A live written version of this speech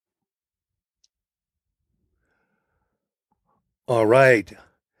All right.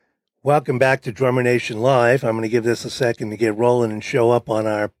 Welcome back to Drummer Nation Live. I'm going to give this a second to get rolling and show up on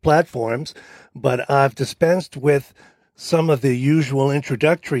our platforms, but I've dispensed with some of the usual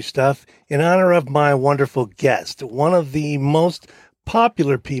introductory stuff in honor of my wonderful guest, one of the most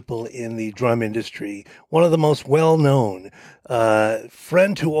popular people in the drum industry, one of the most well known,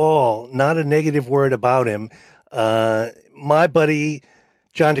 friend to all, not a negative word about him, my buddy,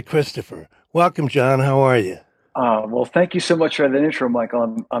 John DeChristopher. Welcome, John. How are you? Well, thank you so much for that intro,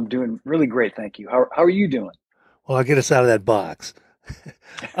 Michael. I'm doing really great, thank you. How are you doing? Well, I'll get us out of that box.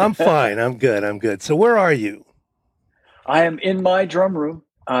 I'm fine. I'm good. I'm good. So where are you? I am in my drum room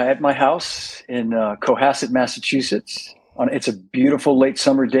at my house in Cohasset, Massachusetts. It's a beautiful late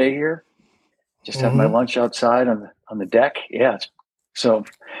summer day here. Just had my Mm-hmm. lunch outside on the deck. So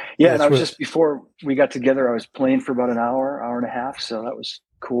yeah, Yeah, and I it's was real, just before we got together, I was playing for about an hour and a half. So that was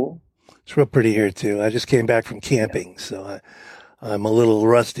cool. it's real pretty here too. I just came back from Yeah. camping, so I'm a little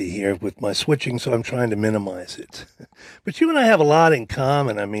rusty here with my switching, so I'm trying to minimize it. But you and I have a lot in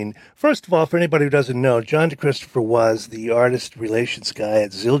common. I mean, first of all, for anybody who doesn't know, John DeChristopher was the artist relations guy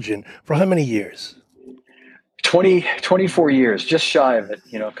at Zildjian for how many years? 24 years, just shy of it,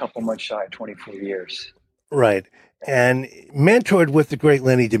 a couple months shy of 24 years. Right. And mentored with the great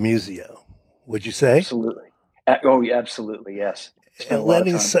Lenny DiMuzio, would you say? Absolutely. Oh, yeah, absolutely. Yes. Spent And a lot of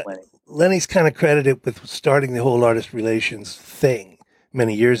time with Lenny. Lenny's kind of credited with starting the whole artist relations thing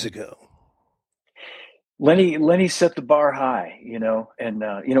many years ago. Lenny set the bar high, and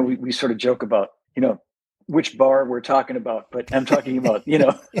we sort of joke about, which bar we're talking about, but I'm talking about,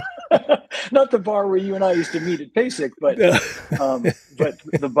 not the bar where you and I used to meet at PASIC, but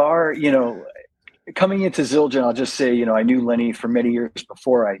the bar, coming into Zildjian, I'll just say, I knew Lenny for many years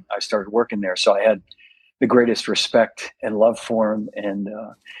before I started working there. So I had the greatest respect and love for him. And,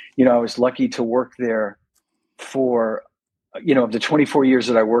 I was lucky to work there for, of the 24 years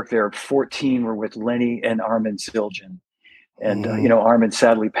that I worked there, 14 were with Lenny and Armin Zildjian. And, Mhm. Armin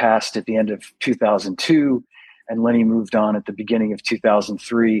sadly passed at the end of 2002, and Lenny moved on at the beginning of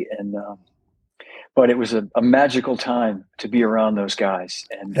 2003. But it was a magical time to be around those guys.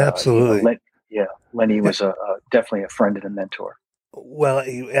 And, Absolutely. Lenny Yeah. was definitely a friend and a mentor. Well,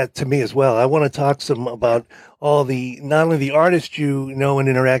 to me as well. I want to talk some about all the not only the artists you know and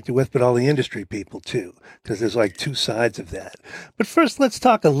interacted with, but all the industry people too, because there's like two sides of that. But first, let's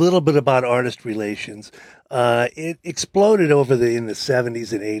talk a little bit about artist relations. It exploded in the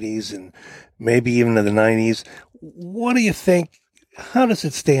 '70s and '80s, and maybe even in the '90s. What do you think? How does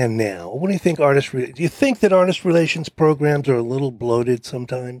it stand now? What do you think do you think that artist relations programs are a little bloated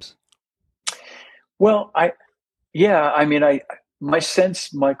sometimes? Well, my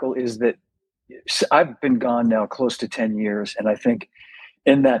sense, Michael, is that I've been gone now close to 10 years. And I think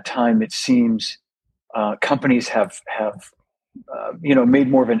in that time, it seems companies have made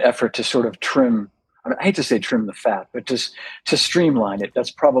more of an effort to sort of trim. I hate to say trim the fat, but just to streamline it.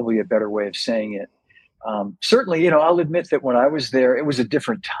 That's probably a better way of saying it. Certainly, I'll admit that when I was there, it was a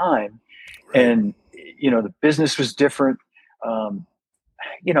different time, Right. and the business was different. Um,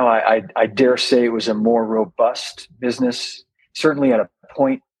 I dare say it was a more robust business. Certainly, at a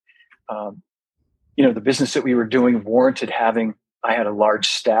point, um, the business that we were doing warranted having. I had a large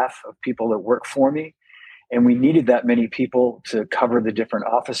staff of people that work for me, and we needed that many people to cover the different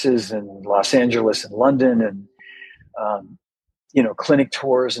offices in Los Angeles and London, and um, clinic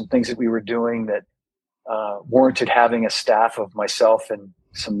tours and things that we were doing that warranted having a staff of myself and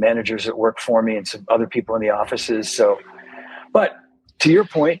some managers that work for me and some other people in the offices. So, but to your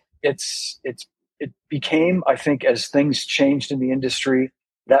point, it became, I think, as things changed in the industry,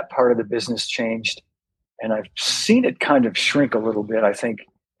 that part of the business changed, and I've seen it kind of shrink a little bit. I think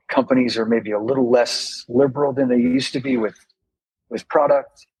companies are maybe a little less liberal than they used to be with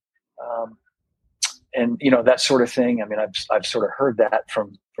product, um, and that sort of thing. I mean, I've sort of heard that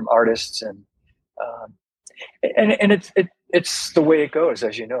from artists, um, and it's the way it goes.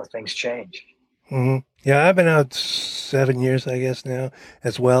 As you know, things change. Hmm. Yeah, I've been out 7 years, I guess now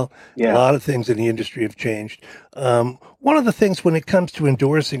as well. A Yeah, lot of things in the industry have changed. One of the things when it comes to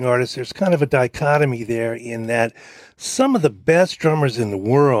endorsing artists, there's kind of a dichotomy there in that some of the best drummers in the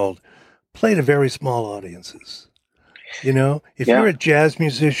world play to very small audiences. You know, if you're yeah, a jazz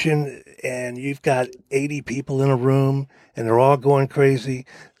musician and you've got 80 people in a room and they're all going crazy,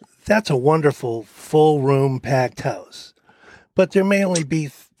 that's a wonderful full room packed house. But there may only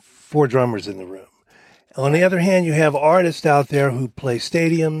be four drummers in the room. On the right. other hand, you have artists out there who play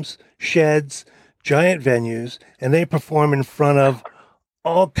stadiums, sheds, giant venues, and they perform in front of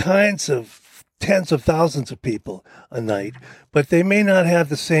all kinds of tens of thousands of people a night, but they may not have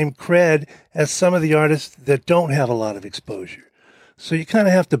the same cred as some of the artists that don't have a lot of exposure. So you kind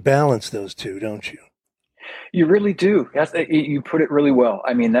of have to balance those two, don't you? You really do. You put it really well.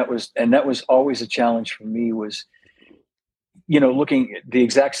 I mean, that was always a challenge for me was, looking at the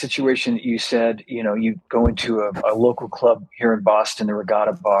exact situation that you said, you go into a local club here in Boston, the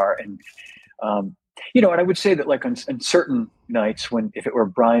Regatta Bar, and um, and I would say that like on certain nights when if it were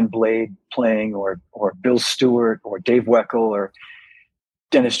Brian Blade playing or Bill Stewart or Dave Weckl or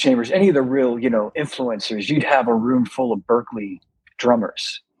Dennis Chambers, any of the real, influencers, you'd have a room full of Berkeley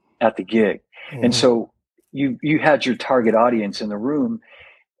drummers at the gig. And Hmm. so you had your target audience in the room,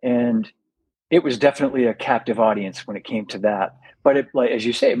 and it was definitely a captive audience when it came to that. But it, like as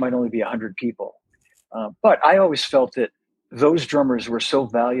you say, it might only be 100 people. But I always felt that those drummers were so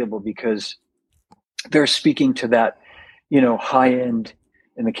valuable because they're speaking to that, high end.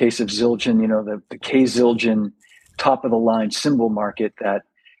 In the case of Zildjian, the K Zildjian top of the line cymbal market that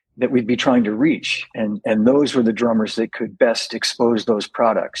we'd be trying to reach, and those were the drummers that could best expose those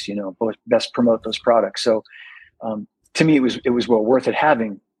products, best promote those products. So to me, it was well worth it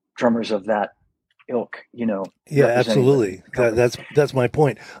having drummers of that ilk, Yeah, representing absolutely. the company. That's my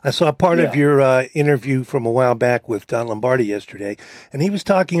point. I saw part of Yeah. your interview from a while back with Don Lombardi yesterday, and he was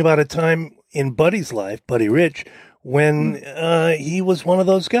talking about a time in Buddy's life, Buddy Rich, Mm. when he was one of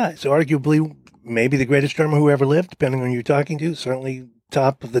those guys, arguably maybe the greatest drummer who ever lived, depending on who you're talking to, certainly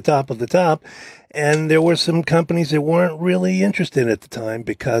top of the top of the top. And there were some companies that weren't really interested at the time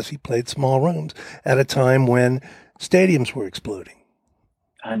because he played small rooms at a time when stadiums were exploding.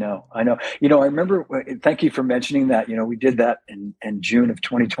 I know, I know. I remember. Thank you for mentioning that. We did that in June of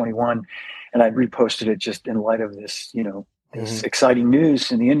 2021, and I reposted it just in light of this, this Hmm. exciting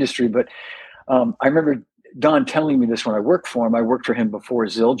news in the industry. But I remember Don telling me this when I worked for him. I worked for him before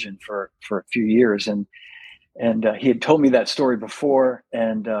Zildjian for a few years, and he had told me that story before,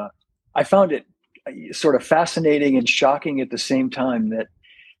 and I found it sort of fascinating and shocking at the same time that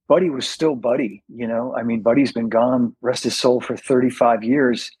Buddy was still Buddy. I mean, Buddy's been gone, rest his soul, for 35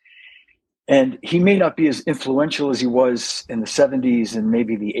 years. And he may not be as influential as he was in the 70s and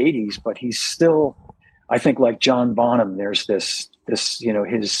maybe the 80s, but he's still, I think, like John Bonham, there's this,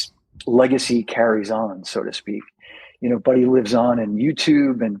 his legacy carries on, so to speak. Buddy lives on in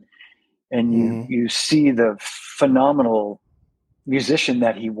YouTube, and you Hmm. you see the phenomenal musician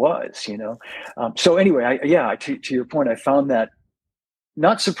that he was. So anyway, to your point, I found that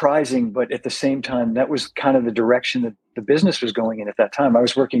not surprising, but at the same time, that was kind of the direction that the business was going in at that time. I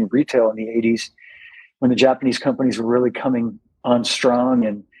was working in retail in the 80s when the Japanese companies were really coming on strong,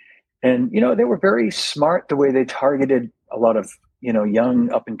 and they were very smart the way they targeted a lot of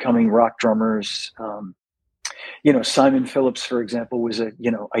young up and coming rock drummers. Simon Phillips, for example, was a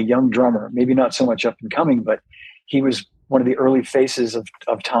young drummer, maybe not so much up and coming, but he was one of the early faces of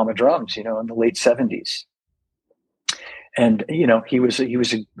Tama drums, in the late 70s. And he was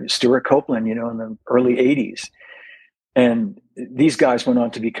a Stuart Copeland, in the early 80s. And these guys went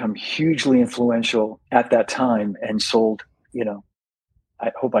on to become hugely influential at that time and sold,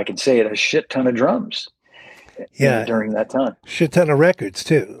 I hope I can say it, a shit ton of drums, Yeah, during that time. shit ton of records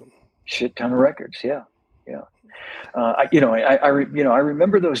too. Shit ton of records. Yeah. Yeah. I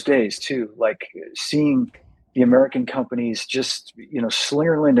remember those days too, like seeing the American companies just,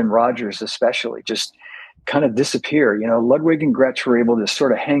 Slingerland and Rogers especially, just kind of disappear. Ludwig and Gretsch were able to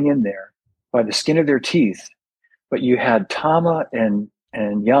sort of hang in there by the skin of their teeth, but you had Tama and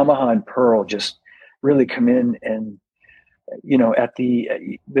Yamaha and Pearl just really come in, and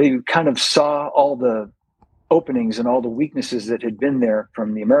they kind of saw all the openings and all the weaknesses that had been there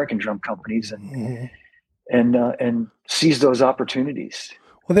from the American drum companies, and Hmm. and seized those opportunities.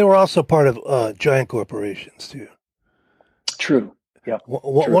 Well, they were also part of giant corporations too. True. Yep.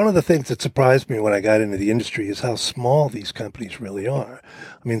 One True. of the things that surprised me when I got into the industry is how small these companies really are.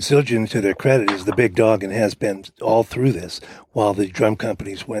 I mean, Zildjian, to their credit, is the big dog and has been all through this, while the drum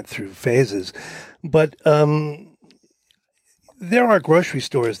companies went through phases. But there are grocery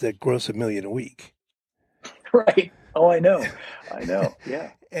stores that gross $1 million a week, Right. Oh, I know. I know.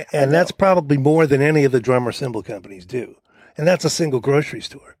 Yeah. I and that's know. probably more than any of the drum or cymbal companies do. And that's a single grocery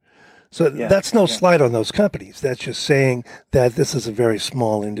store. So Yeah. that's no Yeah. slight on those companies. That's just saying that this is a very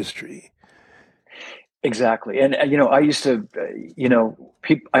small industry. Exactly. And I used to,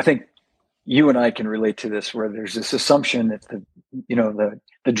 people. I think you and I can relate to this, where there's this assumption that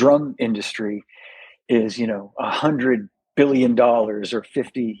the drum industry is $100 billion or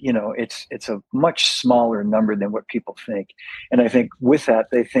 50. It's a much smaller number than what people think. And I think with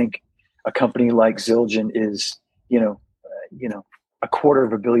that, they think a company like Zildjian is a quarter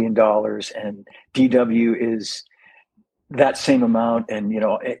of $1 billion, and DW is that same amount. And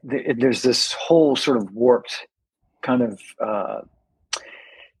there's this whole sort of warped kind of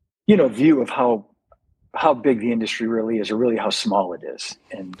view of how big the industry really is, or really how small it is.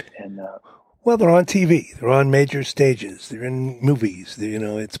 Well, they're on TV. They're on major stages. They're in movies.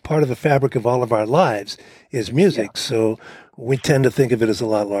 It's part of the fabric of all of our lives is Yeah, music. So we tend to think of it as a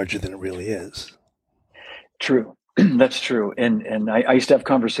lot larger than it really is. true. That's true. And I used to have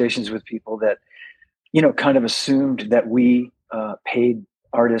conversations with people that, kind of assumed that we paid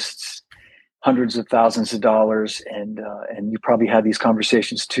artists hundreds of thousands of dollars, and you probably had these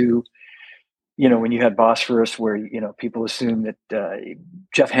conversations too. When you had Bosphorus, where people assume that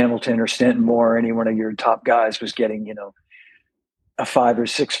Jeff Hamilton or Stanton Moore, any one of your top guys, was getting a 5 or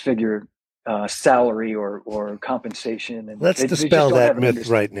 6 figure salary or compensation, and Let's they just dispel don't that have an myth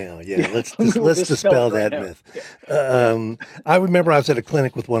right understanding. now. Yeah, Yeah, let's dispel dispel it right that now. myth. Yeah, I remember I was at a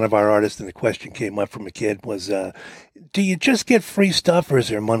clinic with one of our artists, and the question came up from a kid was, "Do you just get free stuff, or is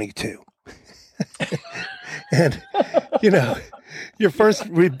there money too?" And you know, your first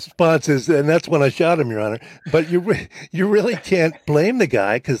response is, and that's when I shot him, Your Honor. But you really can't blame the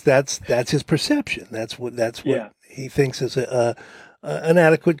guy because that's his perception. That's what yeah. he thinks is an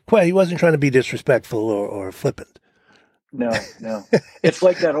adequate. He wasn't trying to be disrespectful or flippant. No, no. It's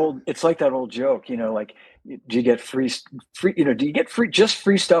like that old joke, like, do you get free, do you get just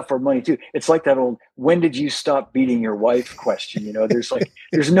free stuff or money too? It's like that old, when did you stop beating your wife question?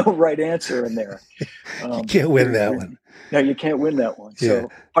 There's no right answer in there. You can't win that You're one. No, you can't win that one. Yeah,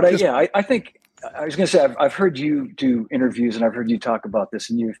 So, but just I think I was going to say, I've heard you do interviews and I've heard you talk about this,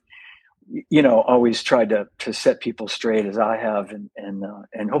 and you've, always tried to set people straight, as I have.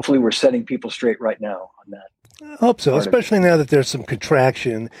 And hopefully we're setting people straight right now on that I hope so, part of it. especially now that there's some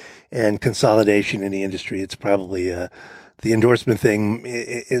contraction and consolidation in the industry. It's probably the endorsement thing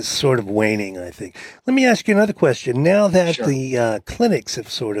is sort of waning, I think. Let me ask you another question. Now that Sure. the clinics have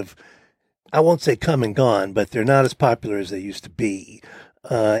sort of, I won't say come and gone, but they're not as popular as they used to be,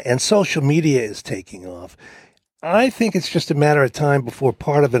 and social media is taking off. I think it's just a matter of time before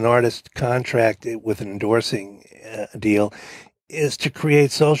part of an artist contract with an endorsing deal is to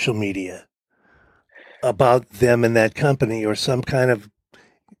create social media about them and that company or some kind of,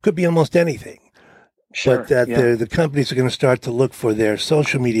 could be almost anything, but Sure. that Yeah. the companies are going to start to look for their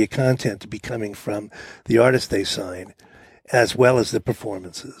social media content to be coming from the artist they sign as well as the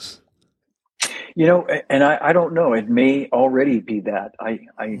performances. And I don't know. It may already be that. I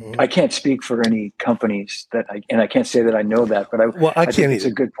Mhm. can't speak for any companies and I can't say that I know that, but I Well, I I think can't it's a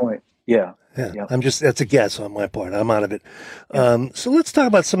either. good point. Yeah. Yeah, Yeah. that's a guess on my part. I'm out of it. Yeah. So let's talk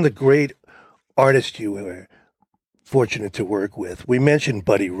about some of the great artists you were fortunate to work with. We mentioned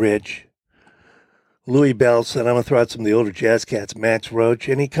Buddy Rich, Louis Bellson. I'm going to throw out some of the older jazz cats, Max Roach.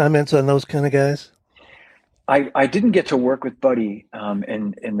 Any comments on those kind of guys? I didn't get to work with Buddy,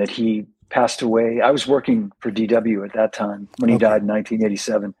 and that he passed away. I was working for DW at that time when he Okay. died in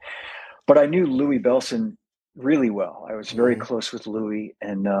 1987. But I knew Louis Bellson really well. I was very Mhm. close with Louis,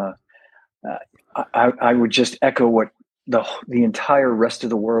 and uh, I would just echo what the entire rest of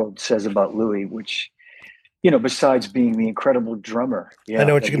the world says about Louis, which, besides being the incredible drummer, I know yeah, what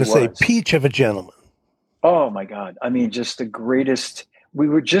that you're he going to say. was. Peach of a gentleman. Oh my God! I mean, just the greatest. We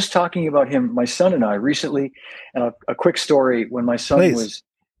were just talking about him, my son and I, recently. A quick story: when my son Please. was,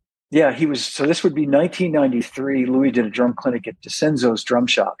 yeah, he was. So this would be 1993. Louis did a drum clinic at DeCenzo's Drum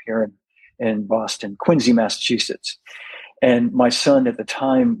Shop here in Boston, Quincy, Massachusetts. And my son at the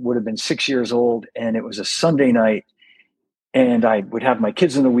time would have been 6 years old, and it was a Sunday night. And I would have my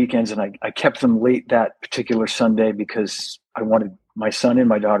kids on the weekends, and I kept them late that particular Sunday because I wanted my son and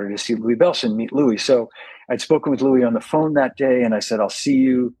my daughter to see Louis Bellson, meet Louis. So I'd spoken with Louis on the phone that day, and I said, I'll see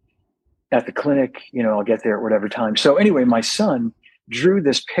you at the clinic. I'll get there at whatever time. So anyway, my son drew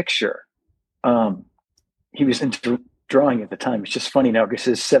this picture. Um, he was into drawing at the time. It's just funny now because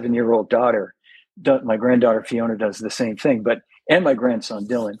his 7-year-old daughter, my granddaughter Fiona, does the same thing, and my grandson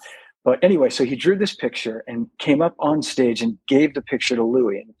Dylan. But anyway, so he drew this picture and came up on stage and gave the picture to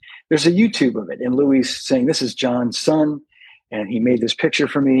Louis. And there's a YouTube of it, and Louis saying, "This is John's son, and he made this picture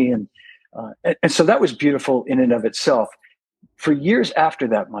for me." And so that was beautiful in and of itself. For years after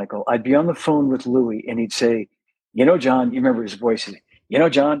that, Michael, I'd be on the phone with Louis, and he'd say, John, you remember his voice?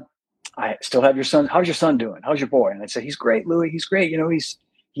 John, I still have your son. How's your son doing? How's your boy?" And I'd say, "He's great, Louis. He's great.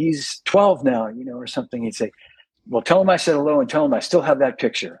 He's 12 now, or something." He'd say, "Well, tell him I said hello and tell him I still have that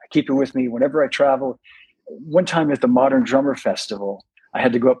picture. I keep it with me whenever I travel." One time at the Modern Drummer Festival, I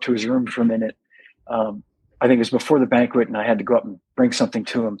had to go up to his room for a minute. I think it was before the banquet, and I had to go up and bring something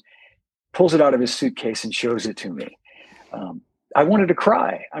to him. Pulls it out of his suitcase and shows it to me. I wanted to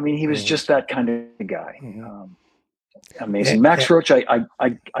cry. I mean, he was Mhm. just that kind of guy. Mhm. Eh, Amazing. Max eh, Roach,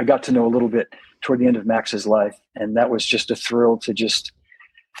 I got to know a little bit toward the end of Max's life, and that was just a thrill to just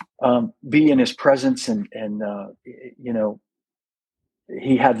be in his presence, and you know,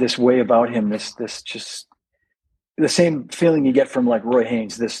 he had this way about him, this just the same feeling you get from like Roy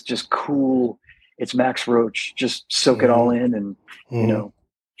Haynes, this just cool, it's Max Roach, just soak it all in, and you know,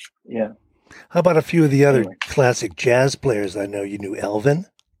 yeah. How about a few of the other Anyway. classic jazz players? I know you knew Elvin.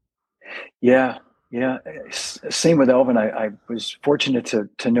 Yeah, yeah. Same with Elvin. I was fortunate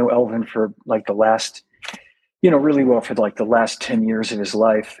to know Elvin for like the last, really well for like the last 10 years of his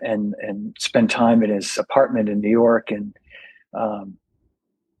life, and spend time in his apartment in New York. And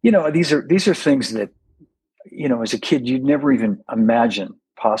these are things that, as a kid you'd never even imagine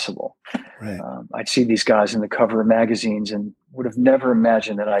possible. Right. I'd see these guys in the cover of magazines and would have never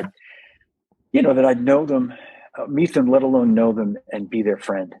imagined that I'd know them, meet them, let alone know them and be their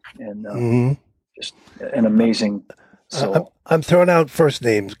friend. And just an amazing soul. I'm throwing out first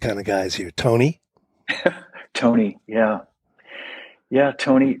names kind of guys here. Tony. Tony, yeah.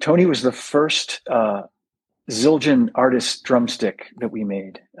 Tony was the first Zildjian artist drumstick that we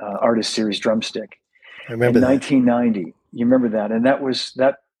made, artist series drumstick. I remember in that. 1990. You remember that? And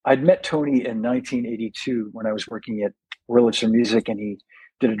that I'd met Tony in 1982 when I was working at Wurlitzer Music, and he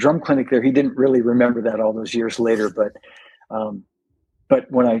did a drum clinic there. He didn't really remember that all those years later, but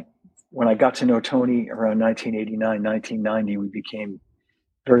when I got to know Tony around 1989, 1990, we became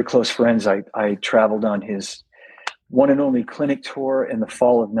very close friends. I traveled on his one and only clinic tour in the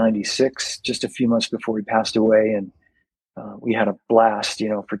fall of 96, just a few months before he passed away. And we had a blast,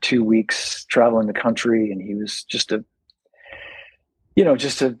 for 2 weeks traveling the country. And he was just a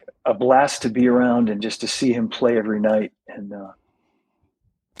blast to be around, and just to see him play every night. And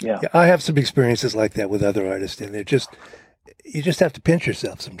yeah, I have some experiences like that with other artists, and you just have to pinch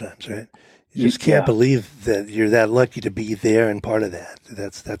yourself sometimes, right? You just can't believe that you're that lucky to be there and part of that.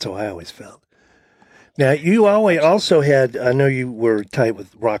 That's how I always felt. Now, you always also had, I know you were tight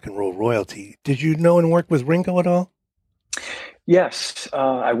with rock and roll royalty. Did you know and work with Ringo at all? Yes,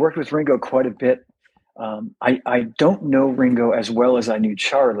 I worked with Ringo quite a bit. I don't know Ringo as well as I knew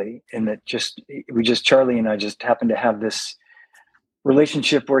Charlie, in that Charlie and I just happened to have this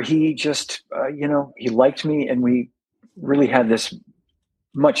relationship where he just, he liked me, and we really had this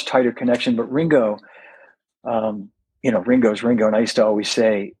much tighter connection. But Ringo, Ringo's Ringo. And I used to always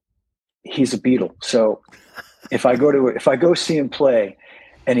say, he's a Beatle. So if I go see him play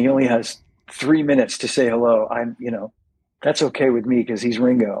and he only has 3 minutes to say hello, that's okay with me, because he's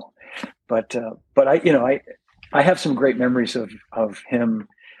Ringo. But I have some great memories of him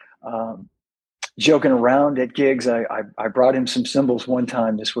joking around at gigs. I brought him some cymbals one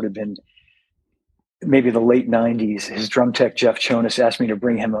time. This would have been maybe the late 90s. His drum tech, Jeff Chonis, asked me to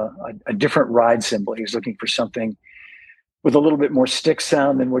bring him a different ride cymbal. He was looking for something with a little bit more stick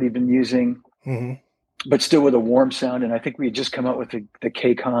sound than what he'd been using, but still with a warm sound. And I think we had just come out with the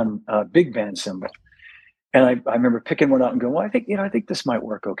K-Con big band cymbal. And I remember picking one up and going, well, I think this might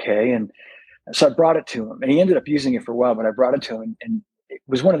work okay. And so I brought it to him, and he ended up using it for a while, but I brought it to him, and it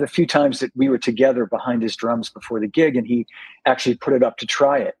was one of the few times that we were together behind his drums before the gig, and he actually put it up to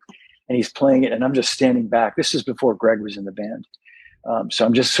try it, and he's playing it, and I'm just standing back. This is before Greg was in the band. So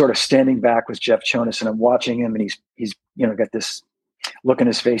I'm just sort of standing back with Jeff Chonis, and I'm watching him, and he's got this look in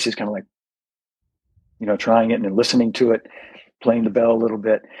his face. He's kind of like, trying it and then listening to it, playing the bell a little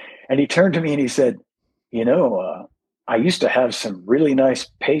bit. And he turned to me and he said, I used to have some really nice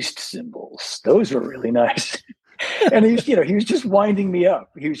paste cymbals. Those were really nice. And he was just winding me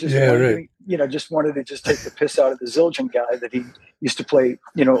up. He was just, just wanted to just take the piss out of the Zildjian guy that he used to play,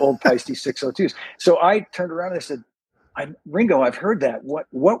 old Paiste 602s. So I turned around and I said, Ringo, I've heard that.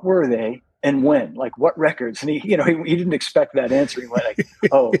 What were they and when? Like, what records? And he didn't expect that answer. He went like,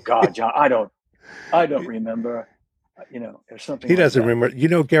 oh God, John, I don't remember. There's something. He doesn't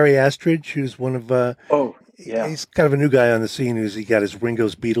remember. Gary Astridge, who's one of he's kind of a new guy on the scene. He got his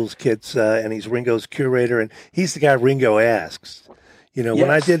Ringo's Beatles kits, and he's Ringo's curator, and he's the guy Ringo asks. When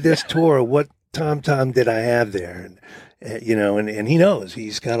I did this tour, what tom did I have there? And and he knows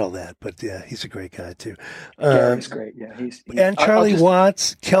he's got all that. But yeah, he's a great guy too. Gary's great. Yeah, and Charlie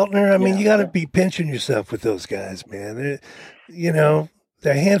Watts, Keltner. I mean, you got to be pinching yourself with those guys, man. There are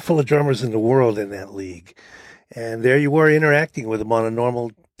a handful of drummers in the world in that league. And there you were interacting with them on a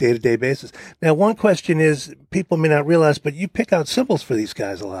normal day-to-day basis. Now, one question is, people may not realize, but you pick out cymbals for these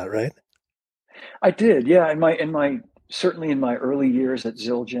guys a lot, right? I did, yeah. Certainly in my early years at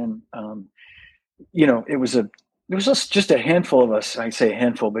Zildjian, it was just a handful of us. I say a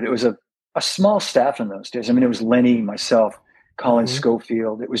handful, but it was a small staff in those days. I mean, it was Lenny, myself, Colin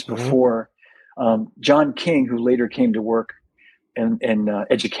Schofield. It was before John King, who later came to work in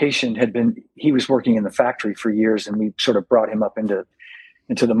education, he was working in the factory for years, and we sort of brought him up into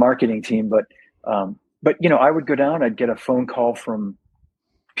into the marketing team. But you know, I would go down, I'd get a phone call from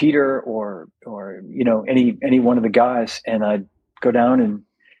Peter or you know, any one of the guys, and I'd go down and,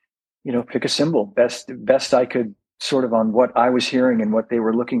 you know, pick a cymbal best I could, sort of on what I was hearing and what they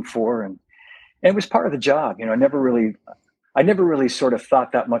were looking for. And it was part of the job. You know, I never really sort of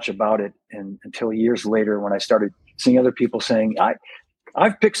thought that much about it until years later when I started seeing other people saying,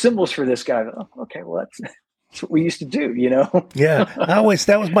 I've picked cymbals for this guy. Oh, okay, well, that's what we used to do, you know? Yeah, that was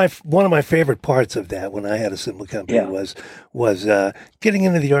one of my favorite parts of that when I had a cymbal company. Yeah. was getting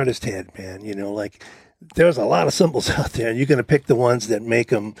into the artist head, man. You know, like there's a lot of cymbals out there, and you're going to pick the ones that make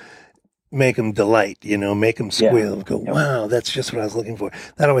them delight, you know, make them squeal, and go, wow, that's just what I was looking for.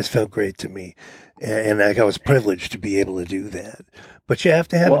 That always felt great to me. And like I was privileged to be able to do that. But you have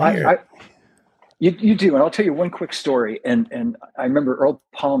to have an ear. You do. And I'll tell you one quick story. And I remember Earl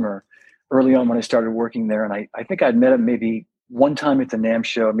Palmer early on when I started working there. And I think I'd met him maybe one time at the NAMM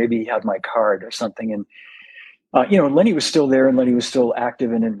show. Maybe he had my card or something. And, you know, Lenny was still there and Lenny was still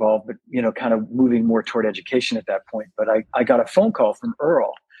active and involved, but, you know, kind of moving more toward education at that point. But I got a phone call from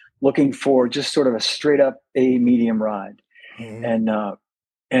Earl looking for just sort of a straight up A medium ride. Mm-hmm.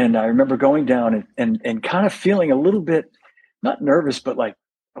 And I remember going down and kind of feeling a little bit, not nervous, but like,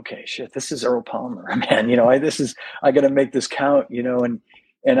 okay, shit, this is Earl Palmer, man. You know, I got to make this count, you know, and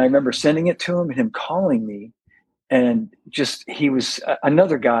I remember sending it to him and him calling me, and just, he was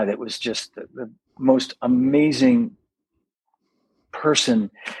another guy that was just the most amazing person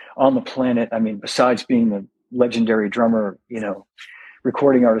on the planet. I mean, besides being the legendary drummer, you know,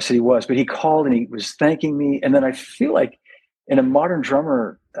 recording artist that he was, but he called and he was thanking me. And then I feel like in a Modern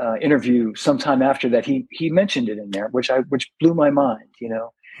Drummer interview sometime after that, he mentioned it in there, which blew my mind. You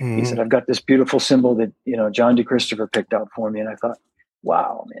know, mm-hmm. He said, "I've got this beautiful cymbal that, you know, John DeChristopher picked out for me." And I thought,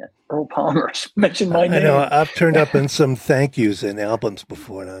 wow, man, Earl Palmer mentioned my name. I know, I've turned up in some thank yous in albums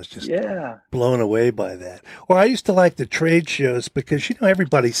before, and I was just blown away by that. Or I used to like the trade shows because, you know,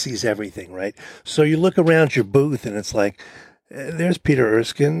 everybody sees everything, right? So you look around your booth and it's like, there's Peter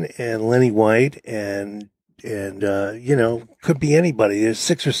Erskine and Lenny White and you know, could be anybody. There's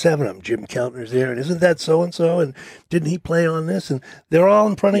 6 or 7 of them. Jim Keltner's there, and isn't that so and so? And didn't he play on this? And they're all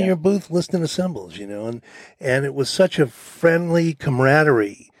in front of your booth listening to cymbals, you know. And it was such a friendly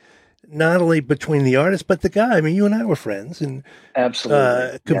camaraderie, not only between the artists but the guy. I mean, you and I were friends and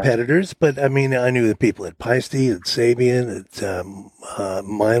absolutely competitors. But I mean, I knew the people at Paiste, at Sabian, at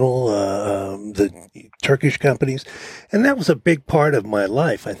Meinl, the Turkish companies, and that was a big part of my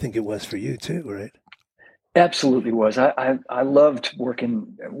life. I think it was for you too, right? Absolutely was. I loved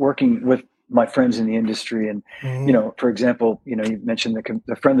working with my friends in the industry. And, mm-hmm. you know, for example, you know, you mentioned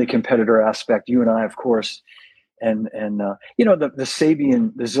the friendly competitor aspect, you and I, of course, and you know, the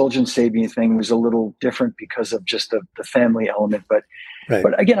Sabian, the Zildjian Sabian thing was a little different because of just the family element. But, right.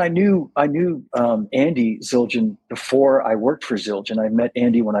 But again, I knew Andy Zildjian before I worked for Zildjian. I met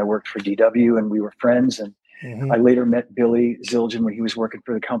Andy when I worked for DW and we were friends. And mm-hmm. I later met Billy Zildjian when he was working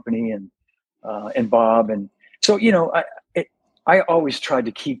for the company, and Bob. And so, you know, I always tried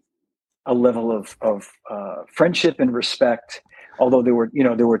to keep a level of friendship and respect, although there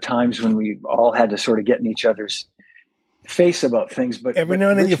were times when we all had to sort of get in each other's face about things. But every now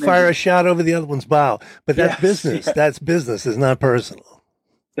and then you fire a shot over the other one's bow, but that's business. Yeah. That's business. It's not personal.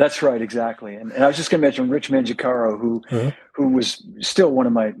 That's right. Exactly. And I was just going to mention Rich Mangiacaro, who was still one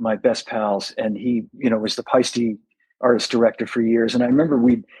of my best pals. And he, you know, was the Paiste artist director for years. And I remember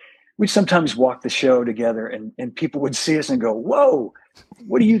we'd sometimes walk the show together and people would see us and go, "Whoa,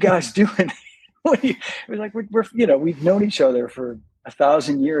 what are you guys doing?" It was like, we're you know, we've known each other for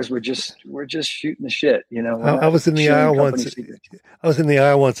 1,000 years. We're just shooting the shit, you know. I was in the aisle once. I was in the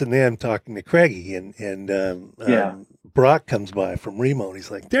aisle once, and I'm talking to Craigie, and Brock comes by from Remo, and he's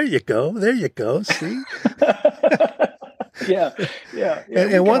like, there you go, see." Yeah.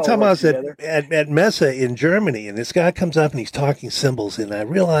 And one time I was at Messe in Germany, and this guy comes up and he's talking cymbals, and I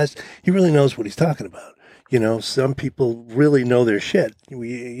realized he really knows what he's talking about. You know, some people really know their shit.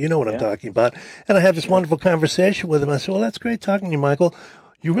 You know what I'm talking about. And I had this wonderful conversation with him. I said, "Well, that's great talking to you, Michael.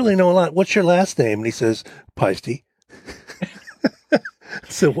 You really know a lot. What's your last name?" And he says, "Paiste."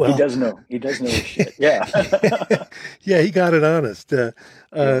 So, well, he does know his shit. Yeah. Yeah, he got it honest.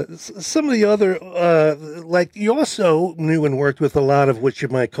 Some of the other, like you also knew and worked with a lot of what you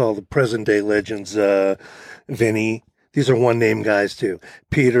might call the present day legends. Vinny, these are one name guys too.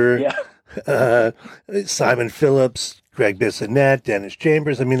 Peter, Simon Phillips, Greg Bissonette, Dennis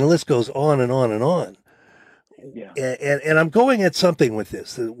Chambers. I mean, the list goes on and on and on. Yeah. And I'm going at something with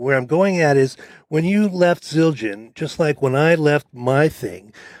this. Where I'm going at is when you left Zildjian, just like when I left my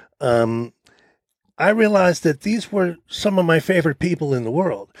thing, I I realized that these were some of my favorite people in the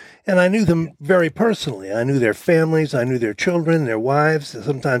world. And I knew them very personally. I knew their families, I knew their children, their wives,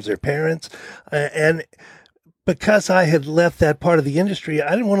 sometimes their parents. And because I had left that part of the industry,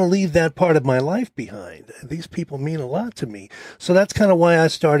 I didn't want to leave that part of my life behind. These people mean a lot to me. So that's kind of why I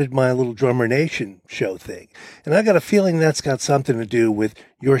started my little Drummer Nation show thing. And I got a feeling that's got something to do with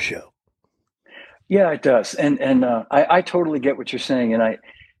your show. Yeah, it does. And I totally get what you're saying. And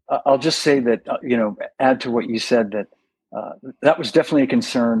I'll just say that, add to what you said, that that was definitely a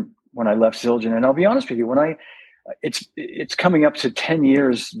concern when I left Zildjian. And I'll be honest with you, it's coming up to 10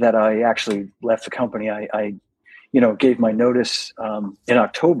 years that I actually left the company. I gave my notice in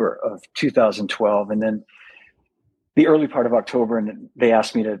October of 2012, and then the early part of October, and they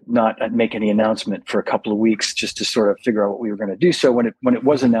asked me to not make any announcement for a couple of weeks just to sort of figure out what we were going to do. So when it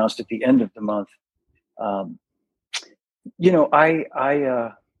was announced at the end of the month,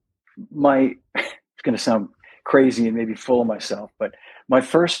 it's going to sound crazy and maybe full of myself, but my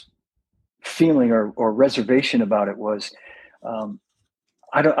first feeling or reservation about it was,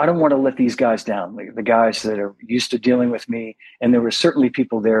 I don't want to let these guys down, the guys that are used to dealing with me. And there were certainly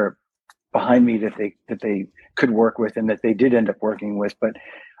people there behind me that they could work with and that they did end up working with. But,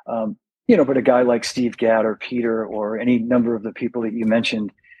 but a guy like Steve Gadd or Peter or any number of the people that you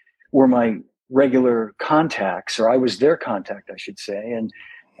mentioned were my regular contacts, or I was their contact, I should say. And,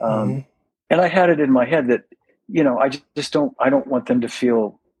 and I had it in my head that, I don't want them to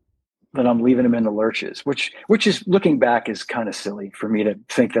feel that I'm leaving them in the lurches, which is, looking back, is kind of silly for me to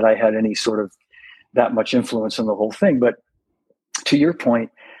think that I had any sort of that much influence on the whole thing. But to your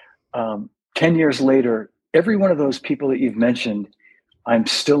point, 10 years later, every one of those people that you've mentioned, I'm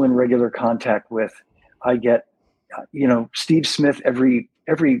still in regular contact with. I get, Steve Smith every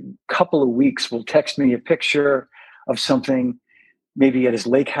couple of weeks will text me a picture of something, maybe at his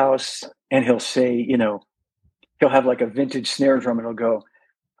lake house, and he'll say, he'll have like a vintage snare drum, and he'll go,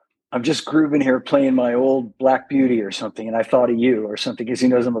 "I'm just grooving here playing my old Black Beauty or something, and I thought of you," or something, because he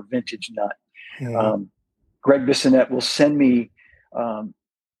knows I'm a vintage nut. Mm-hmm. Greg Bissonette will send me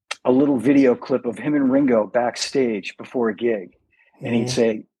a little video clip of him and Ringo backstage before a gig. Mm-hmm. And he'd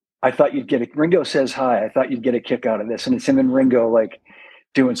say, Ringo says hi, "I thought you'd get a kick out of this." And it's him and Ringo like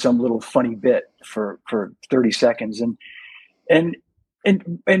doing some little funny bit for 30 seconds. And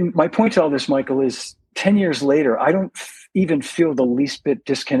my point to all this, Michael, is 10 years later, I don't even feel the least bit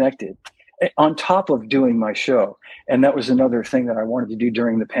disconnected, on top of doing my show. And that was another thing that I wanted to do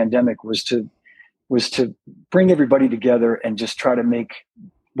during the pandemic, was to bring everybody together and just try to make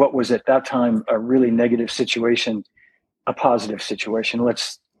what was at that time a really negative situation a positive situation.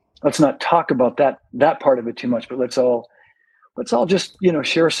 Let's not talk about that part of it too much, but let's all just,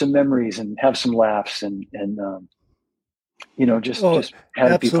 share some memories and have some laughs and just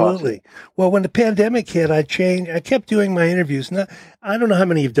have it be positive. Well, when the pandemic hit, I kept doing my interviews. I don't know how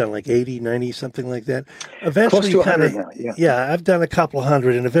many you've done, like 80, 90, something like that. Eventually, close to 100 now, yeah, I've done a couple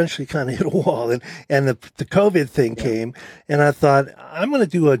hundred, and eventually kind of hit a wall. And the COVID thing came, and I thought, I'm going to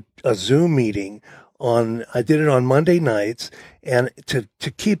do a Zoom meeting I did it on Monday nights, and to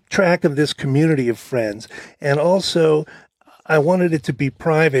keep track of this community of friends. And also, I wanted it to be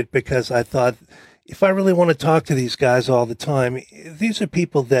private, because I thought, if I really want to talk to these guys all the time, these are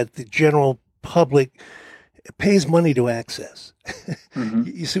people that the general public pays money to access. Mm-hmm.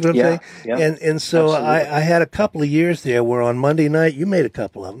 You see what I'm saying? Yeah. And so I had a couple of years there where on Monday night, you made a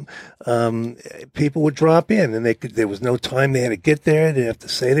couple of them, people would drop in, and there was no time they had to get there. They didn't have to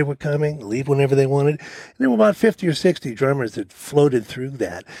say they were coming, leave whenever they wanted. And there were about 50 or 60 drummers that floated through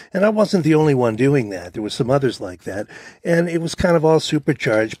that. And I wasn't the only one doing that. There were some others like that. And it was kind of all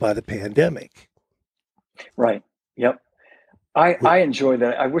supercharged by the pandemic. Right. Yep. I enjoy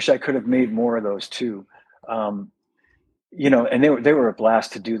that. I wish I could have made more of those too. And they were a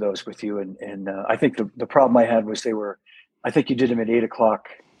blast to do those with you. And I think the problem I had was I think you did them at 8:00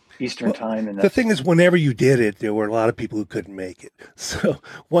 Eastern time. And the thing is, whenever you did it, there were a lot of people who couldn't make it. So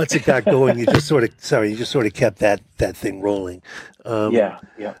once it got going, you just sort of kept that thing rolling. Yeah.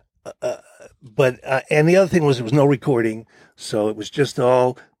 But the other thing was, there was no recording. So it was just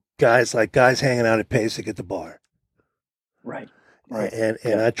all guys hanging out at Pasek at the bar. Right.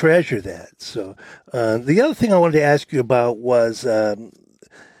 And I treasure that. So the other thing I wanted to ask you about was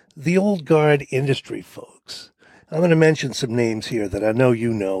the old guard industry folks. I'm going to mention some names here that I know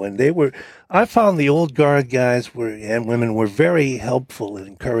you know, and I found the old guard guys and women were very helpful and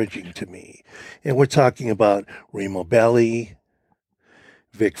encouraging to me. And we're talking about Remo Belli,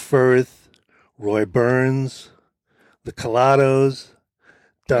 Vic Firth, Roy Burns, the Colados,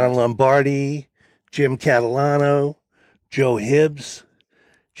 Don Lombardi, Jim Catalano, Joe Hibbs,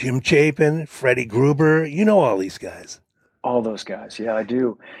 Jim Chapin, Freddie Gruber. You know all these guys All those guys. Yeah, I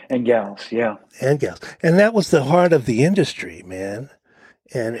do. And gals. Yeah, and gals. And that was the heart of the industry, man.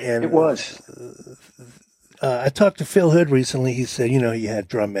 And it was. I talked to Phil Hood recently. He said, he had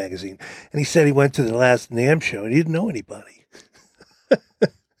Drum Magazine, and he said he went to the last NAMM show and he didn't know anybody.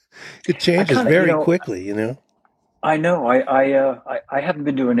 It changes very quickly. I know. I haven't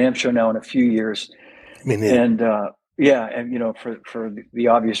been to a NAMM show now in a few years, I mean, and yeah, and for the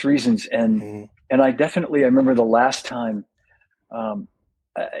obvious reasons, and I definitely I remember the last time. Um,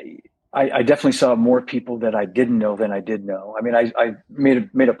 I definitely saw more people that I didn't know than I did know. I mean, I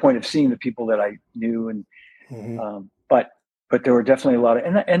made a point of seeing the people that I knew, and but there were definitely a lot of,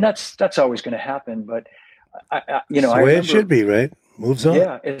 and that's always going to happen. But it's the way it should be, right? Moves on.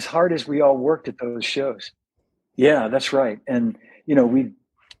 Yeah, as hard as we all worked at those shows. Yeah, that's right. And we'd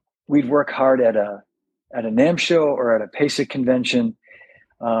work hard at a NAMM show or at a PASIC convention,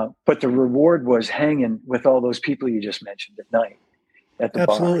 but the reward was hanging with all those people you just mentioned at night at the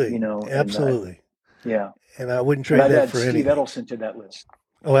absolutely. bar. Absolutely. Yeah, and I wouldn't trade that for anything. Steve Edelson to that list.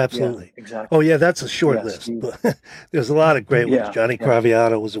 Oh, absolutely. Yeah, exactly. Oh, yeah, that's a short list. But there's a lot of great ones. Johnny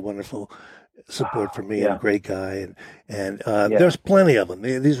Craviotto was a wonderful support for me, and a great guy, and there's plenty of them.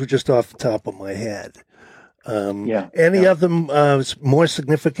 These were just off the top of my head. Any of them more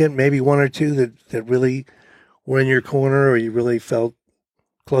significant? Maybe one or two that really were in your corner, or you really felt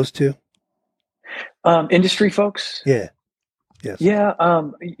close to? Industry folks. Yeah. Yes. Yeah.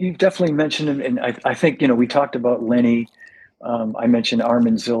 You've definitely mentioned them, and I think we talked about Lenny. I mentioned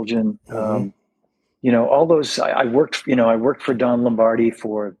Armin Zildjian. All those. I worked. I worked for Don Lombardi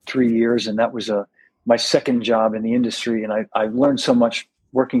for 3 years, and that was my second job in the industry, and I learned so much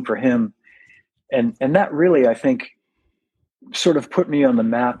working for him, and that really, I think, sort of put me on the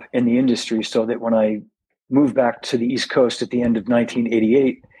map in the industry, so that when I moved back to the East Coast at the end of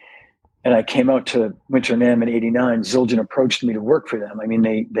 1988, and I came out to Winter NAMM in '89, Zildjian approached me to work for them. I mean,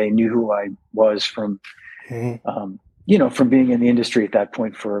 they knew who I was from. From being in the industry at that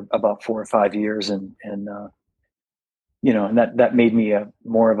point for about 4 or 5 years, and that made me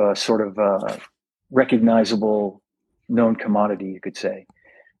more of a sort of recognizable, known commodity, you could say.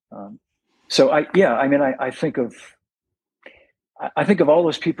 So I think of all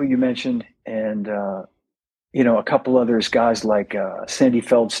those people you mentioned, and a couple others, guys like Sandy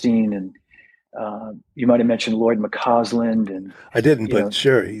Feldstein, and you might have mentioned Lloyd McCausland, and I didn't, but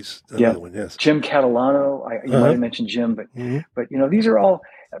sure, he's another one. Yes, Jim Catalano. You might have mentioned Jim, but these are all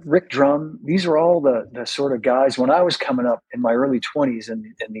Rick Drum. These are all the sort of guys. When I was coming up in my early 20s and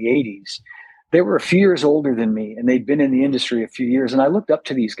in the 80s, they were a few years older than me, and they'd been in the industry a few years. And I looked up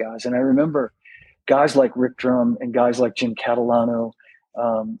to these guys, and I remember guys like Rick Drum and guys like Jim Catalano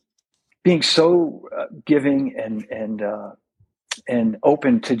being so giving and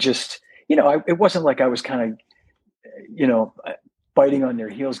open to just. It wasn't like I was kind of, biting on their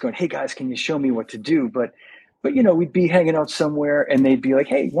heels going, "Hey guys, can you show me what to do?" But we'd be hanging out somewhere and they'd be like,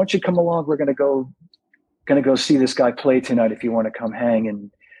 "Hey, why don't you come along? We're going to go see this guy play tonight if you want to come hang."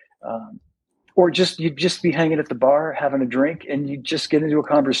 And, or you'd just be hanging at the bar, having a drink, and you'd just get into a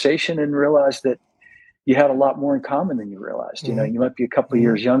conversation and realize that you had a lot more in common than you realized. You might be a couple of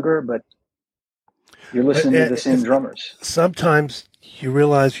years younger, but you're listening to the same drummers. Sometimes you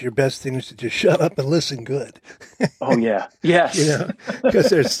realize your best thing is to just shut up and listen good. Oh, yeah. Yes. Because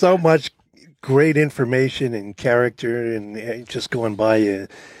there's so much great information and character and just going by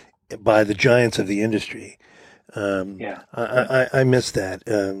the giants of the industry. I miss that.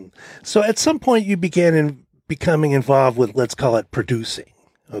 So at some point you began becoming involved with, let's call it producing.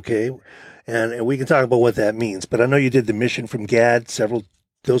 Okay. And we can talk about what that means, but I know you did the Mission from Gad,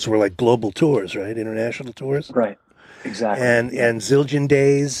 those were like global tours, right? International tours. Right. Exactly. And Zildjian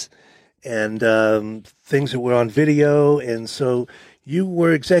Days and things that were on video. And so you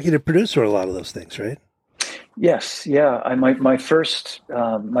were executive producer of a lot of those things, right? Yes. Yeah. My first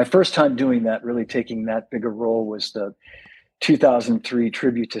time doing that, really taking that big a role, was the 2003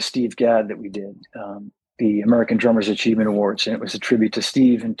 tribute to Steve Gadd that we did, the American Drummers Achievement Awards. And it was a tribute to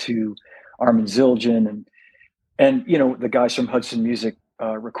Steve and to Armin Zildjian and the guys from Hudson Music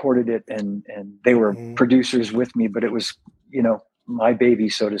recorded it, and they were producers with me, but it was, my baby,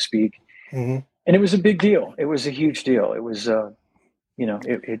 so to speak. And it was a big deal. It was a huge deal. It was, very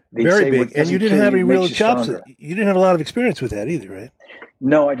big. And you didn't have any real chops. You didn't have a lot of experience with that either, right?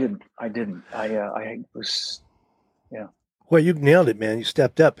 No, I didn't. I was, yeah. Well, you nailed it, man. You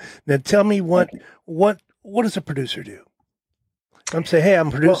stepped up. Now tell me what does a producer do? I'm saying, hey,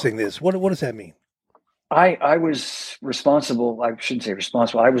 I'm producing this. What does that mean? I was responsible. I shouldn't say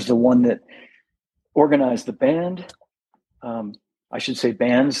responsible. I was the one that organized the band, I should say,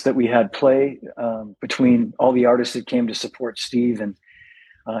 bands that we had play between all the artists that came to support Steve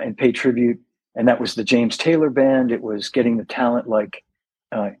and pay tribute. And that was the James Taylor Band. It was getting the talent like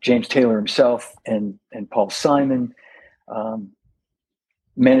James Taylor himself and Paul Simon,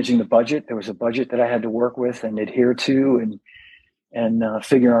 managing the budget. There was a budget that I had to work with and adhere to, and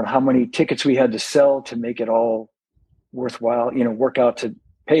figuring out how many tickets we had to sell to make it all worthwhile, work out to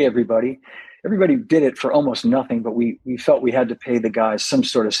pay everybody. Everybody did it for almost nothing, but we felt we had to pay the guys some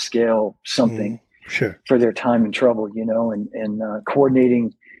sort of scale, something sure, for their time and trouble, and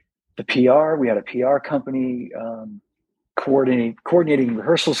coordinating the PR. We had a PR company, coordinating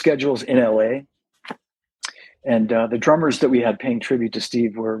rehearsal schedules in LA. And the drummers that we had paying tribute to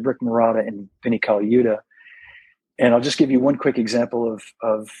Steve were Rick Marotta and Vinnie Colaiuta. And I'll just give you one quick example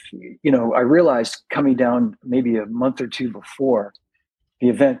of I realized coming down maybe a month or two before the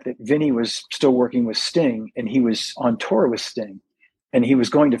event that Vinnie was still working with Sting, and he was on tour with Sting, and he was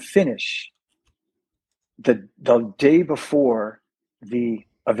going to finish the day before the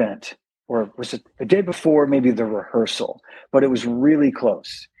event, or was it the day before maybe the rehearsal, but it was really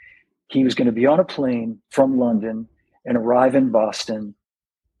close. He was going to be on a plane from London and arrive in Boston.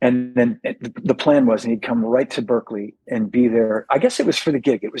 And then the plan was, and he'd come right to Berkeley and be there. I guess it was for the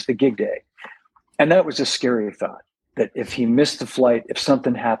gig. It was the gig day. And that was a scary thought, that if he missed the flight, if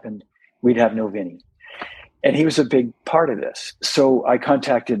something happened, we'd have no Vinnie. And he was a big part of this. So I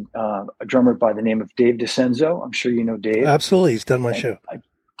contacted a drummer by the name of Dave DiCenzo. I'm sure you know Dave. Absolutely. He's done my show.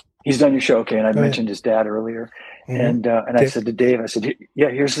 He's done your show. Okay. And I mentioned his dad earlier. Mm-hmm. And I said to Dave, I said, yeah,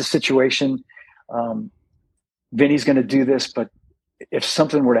 here's the situation. Vinnie's going to do this, but if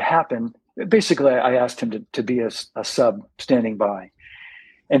something were to happen, basically I asked him to be a sub standing by.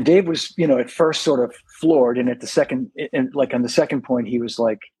 And Dave was, at first sort of floored. And at the second, and like on the second point, he was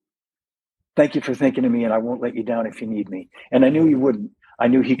like, thank you for thinking of me, and I won't let you down if you need me. And I knew he wouldn't. I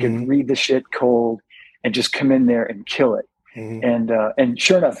knew he could read the shit cold and just come in there and kill it. Mm-hmm. And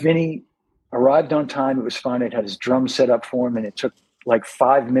sure enough, Vinnie arrived on time. It was fine. It had his drum set up for him, and it took like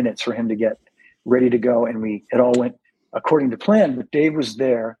 5 minutes for him to get ready to go. And it all went according to plan, but Dave was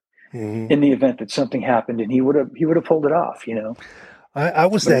there in the event that something happened, and he would have pulled it off, I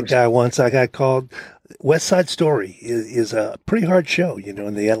was that guy once. I got called. West Side Story is a pretty hard show,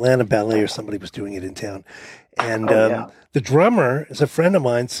 and the Atlanta Ballet or somebody was doing it in town. And the drummer, as a friend of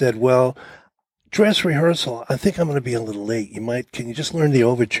mine, said, well, dress rehearsal, I think I'm going to be a little late. Can you just learn the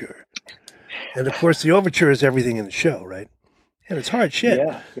overture? And of course, the overture is everything in the show, right? And it's hard shit.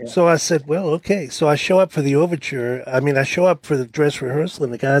 Yeah. So I said, well, okay. So I show up for the overture. I show up for the dress rehearsal,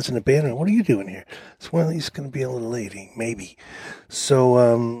 and the guys in the band are, what are you doing here? So, well, he's going to be a little late, maybe.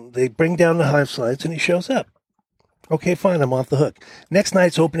 So they bring down the high slides, and he shows up. Okay, fine. I'm off the hook. Next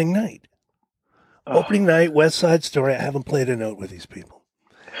night's opening night. Opening night, West Side Story. I haven't played a note with these people.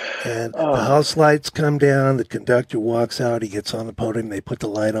 And the house lights come down. The conductor walks out. He gets on the podium. They put the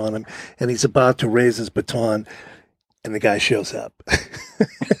light on him, and he's about to raise his baton. And the guy shows up. I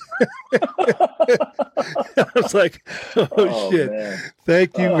was like, oh shit. Man.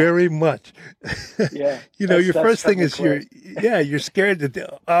 Thank you very much. Yeah. Your first thing is you're scared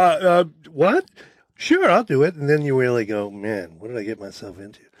to what? Sure, I'll do it. And then you really go, man, what did I get myself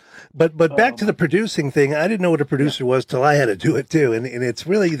into? But back to the producing thing, I didn't know what a producer was till I had to do it too. And it's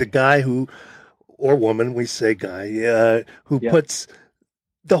really the guy or woman, we say guy, who puts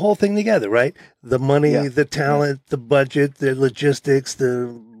the whole thing together, right? The money, the talent, the budget, the logistics,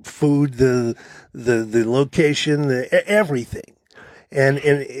 the food, the location, everything. And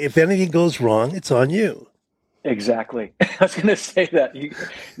if anything goes wram, it's on you. Exactly. I was going to say that. You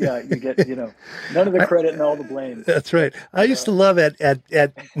get, none of the credit and all the blame. That's right. I used to love at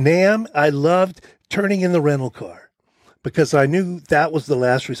NAMM, I loved turning in the rental car because I knew that was the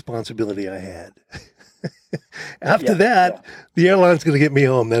last responsibility I had. After that, the airline's going to get me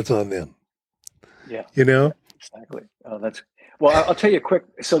home. That's on them. Yeah. Exactly. Oh, I'll tell you quick.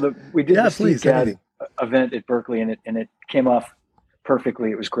 So we did the Steve Gadd event at Berkeley, and it came off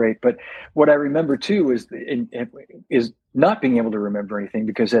perfectly. It was great. But what I remember too is not being able to remember anything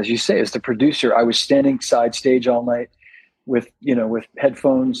because, as you say, as the producer, I was standing side stage all night with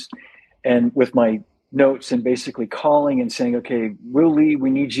headphones and with my notes and basically calling and saying, okay, Will Lee, we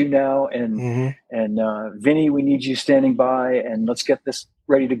need you now. And Vinnie, we need you standing by, and let's get this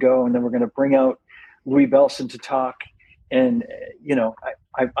ready to go. And then we're going to bring out Louis Bellson to talk. And,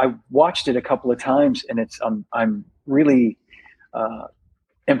 I watched it a couple of times, and I'm really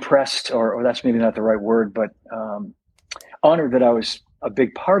impressed, or that's maybe not the right word, but honored that I was a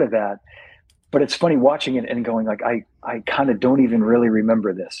big part of that. But it's funny watching it and going like, I kind of don't even really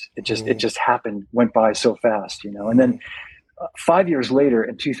remember this. It just happened, went by so fast, And then 5 years later,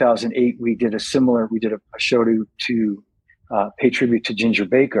 in 2008, we did a show to pay tribute to Ginger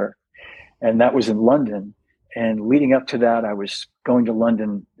Baker, and that was in London. And leading up to that, I was going to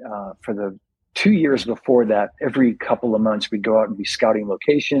London for the 2 years before that. Every couple of months, we'd go out and be scouting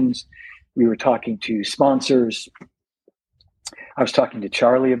locations. We were talking to sponsors. I was talking to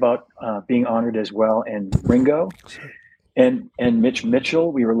Charlie about being honored as well, and Ringo, and Mitch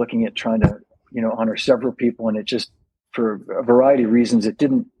Mitchell. We were looking at trying to, honor several people, and it just, for a variety of reasons, it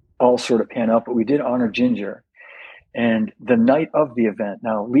didn't all sort of pan out. But we did honor Ginger. And the night of the event,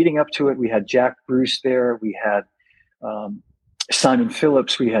 now leading up to it, we had Jack Bruce there. We had Simon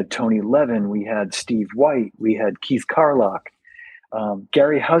Phillips. We had Tony Levin. We had Steve White. We had Keith Carlock.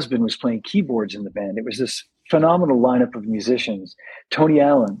 Gary Husband was playing keyboards in the band. It was this phenomenal lineup of musicians. Tony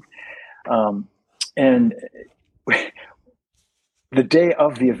Allen. And the day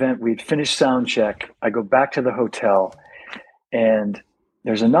of the event, we'd finished sound check. I go back to the hotel, and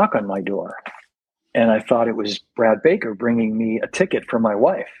there's a knock on my door. And I thought it was Brad Baker bringing me a ticket for my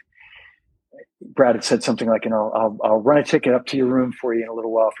wife. Brad had said something like, I'll run a ticket up to your room for you in a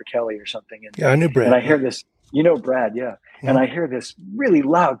little while for Kelly or something. And, yeah, I knew Brad. And I hear this, Brad, yeah. And I hear this really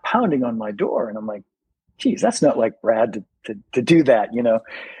loud pounding on my door. And I'm like, geez, that's not like Brad to do that,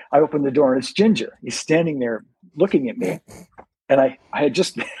 I open the door, and it's Ginger. He's standing there looking at me. And I had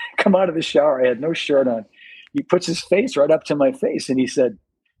just come out of the shower. I had no shirt on. He puts his face right up to my face, and he said,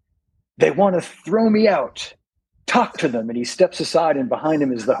 "They want to throw me out. Talk to them." And he steps aside, and behind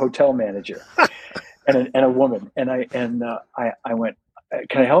him is the hotel manager and a woman. And I went,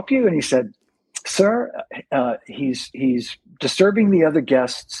 "Can I help you?" And he said, "Sir, he's disturbing the other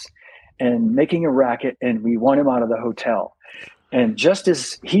guests and making a racket, and we want him out of the hotel." And just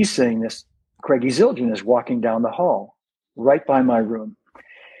as he's saying this, Craigie Zildjian is walking down the hall right by my room,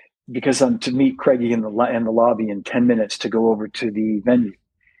 because I'm to meet Craigie in the lobby in 10 minutes to go over to the venue.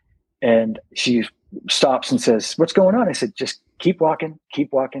 And she stops and says, "What's going on?" I said, "Just keep walking,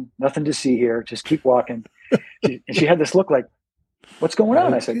 nothing to see here. Just keep walking." And she had this look like, "What's going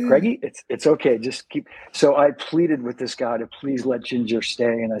on?" I said, "Craigie, it's okay. Just keep." So I pleaded with this guy to please let Ginger stay.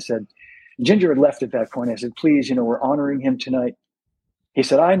 And I said, Ginger had left at that point. I said, "Please, we're honoring him tonight." He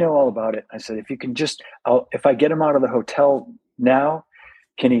said, "I know all about it." I said, "If you can just, if I get him out of the hotel now,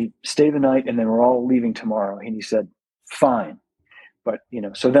 can he stay the night? And then we're all leaving tomorrow." And he said, "Fine." But,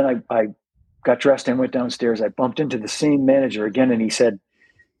 so then I got dressed and went downstairs. I bumped into the same manager again. And he said,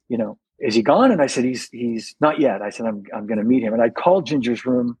 "Is he gone?" And I said, he's not yet. I said, I'm going to meet him. And I called Ginger's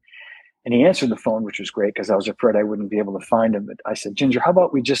room, and he answered the phone, which was great because I was afraid I wouldn't be able to find him. But I said, "Ginger, how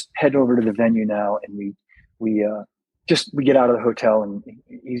about we just head over to the venue now, and we get out of the hotel?" And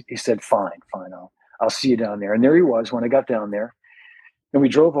he said, fine, I'll see you down there." And there he was when I got down there, and we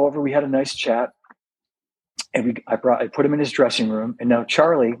drove over. We had a nice chat, and I put him in his dressing room. And now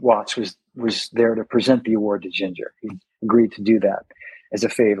Charlie Watts was there to present the award to Ginger. He agreed to do that as a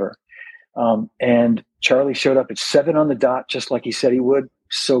favor. And Charlie showed up at 7 on the dot, just like he said he would.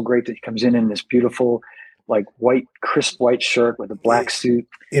 So great that he comes in this beautiful, like crisp white shirt with a black suit.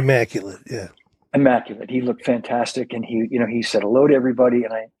 Immaculate. Yeah. Immaculate. He looked fantastic. And he said hello to everybody.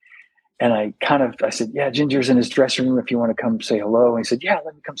 And I said, "Yeah, Ginger's in his dressing room if you want to come say hello." And he said, "Yeah,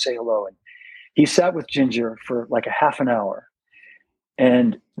 let me come say hello." And he sat with Ginger for like a half an hour,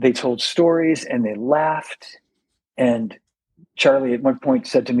 and they told stories and they laughed. And Charlie at one point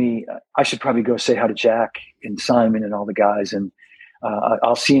said to me, "I should probably go say hi to Jack and Simon and all the guys. And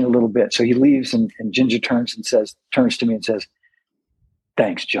I'll see you in a little bit." So he leaves, and Ginger turns to me and says,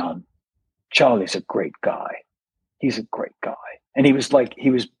 "Thanks, John. Charlie's a great guy. He's a great guy." And he was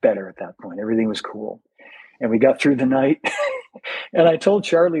better at that point. Everything was cool. And we got through the night. And I told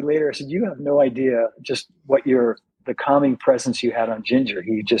Charlie later, I said, "You have no idea just what the calming presence you had on Ginger."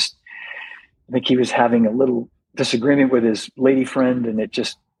 I think he was having a little disagreement with his lady friend, and it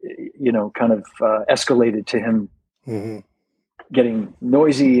just, kind of escalated to him getting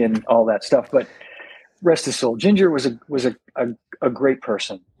noisy and all that stuff. But rest his soul. Ginger was a great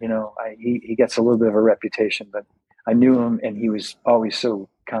person. He gets a little bit of a reputation, but I knew him, and he was always so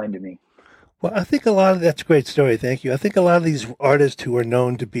kind to me. Well, I think that's a great story. Thank you. I think a lot of these artists who are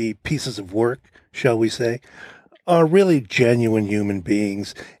known to be pieces of work, shall we say, are really genuine human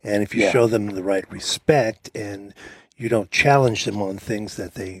beings. And if you show them the right respect and you don't challenge them on things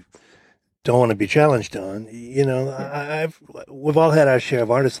that they don't want to be challenged on, we've all had our share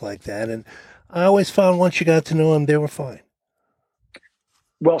of artists like that. And I always found once you got to know them, they were fine.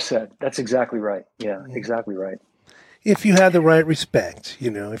 Well said. That's exactly right. Yeah, exactly right. If you had the right respect,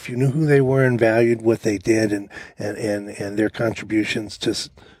 if you knew who they were and valued what they did and their contributions to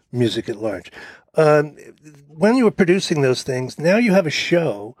music at large. Um, when you were producing those things, now you have a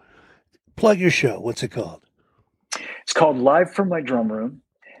show. Plug your show. What's it called? It's called Live from My Drum Room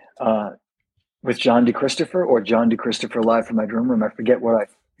with John DeChristopher, or John DeChristopher Live from My Drum Room. I forget what I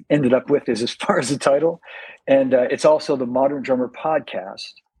ended up with as far as the title. And it's also the Modern Drummer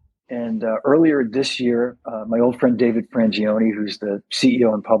podcast. And earlier this year, my old friend David Frangione, who's the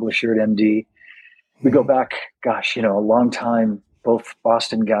CEO and publisher at MD, we go back, gosh, a long time, both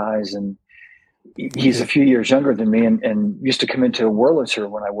Boston guys, and he's a few years younger than me, and used to come into Wurlitzer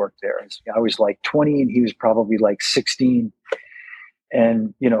when I worked there. I was like 20 and he was probably like 16,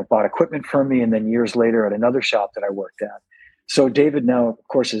 and, bought equipment from me. And then years later at another shop that I worked at. So David now, of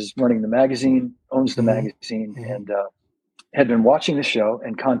course, is running the magazine, owns the magazine, and had been watching the show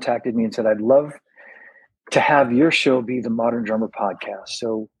and contacted me and said, I'd love to have your show be the Modern Drummer podcast.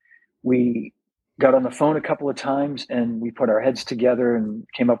 So we got on the phone a couple of times and we put our heads together and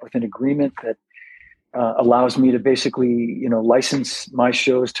came up with an agreement that allows me to basically, license my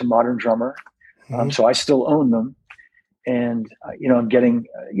shows to Modern Drummer. So I still own them. And, I'm getting,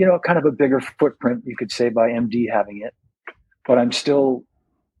 kind of a bigger footprint, you could say, by MD having it. But I'm still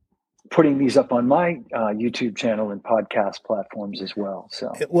putting these up on my YouTube channel and podcast platforms as well.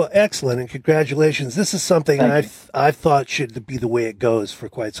 So, well, excellent, and congratulations. This is something I've thought should be the way it goes for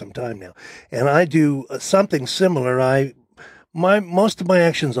quite some time now, and I do something similar. Most of my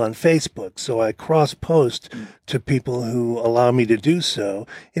actions on Facebook, so I cross post to people who allow me to do so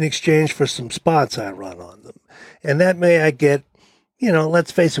in exchange for some spots I run on them, and that may I get.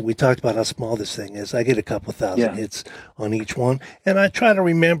 Let's face it, we talked about how small this thing is. I get a couple thousand hits on each one. And I try to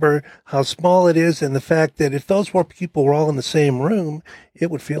remember how small it is and the fact that if those people were all in the same room, it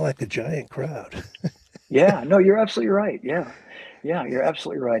would feel like a giant crowd. Yeah, no, you're absolutely right. Yeah, you're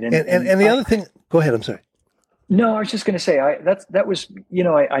absolutely right. And the other thing, go ahead, I'm sorry. No, I was just going to say, that was,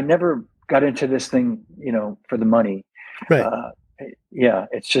 I never got into this thing, for the money. Right.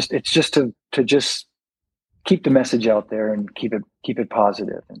 It's just to just keep the message out there and keep it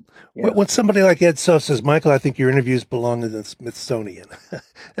positive. And when somebody like Ed So says, Michael, I think your interviews belong to the Smithsonian,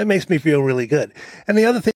 that makes me feel really good. And the other thing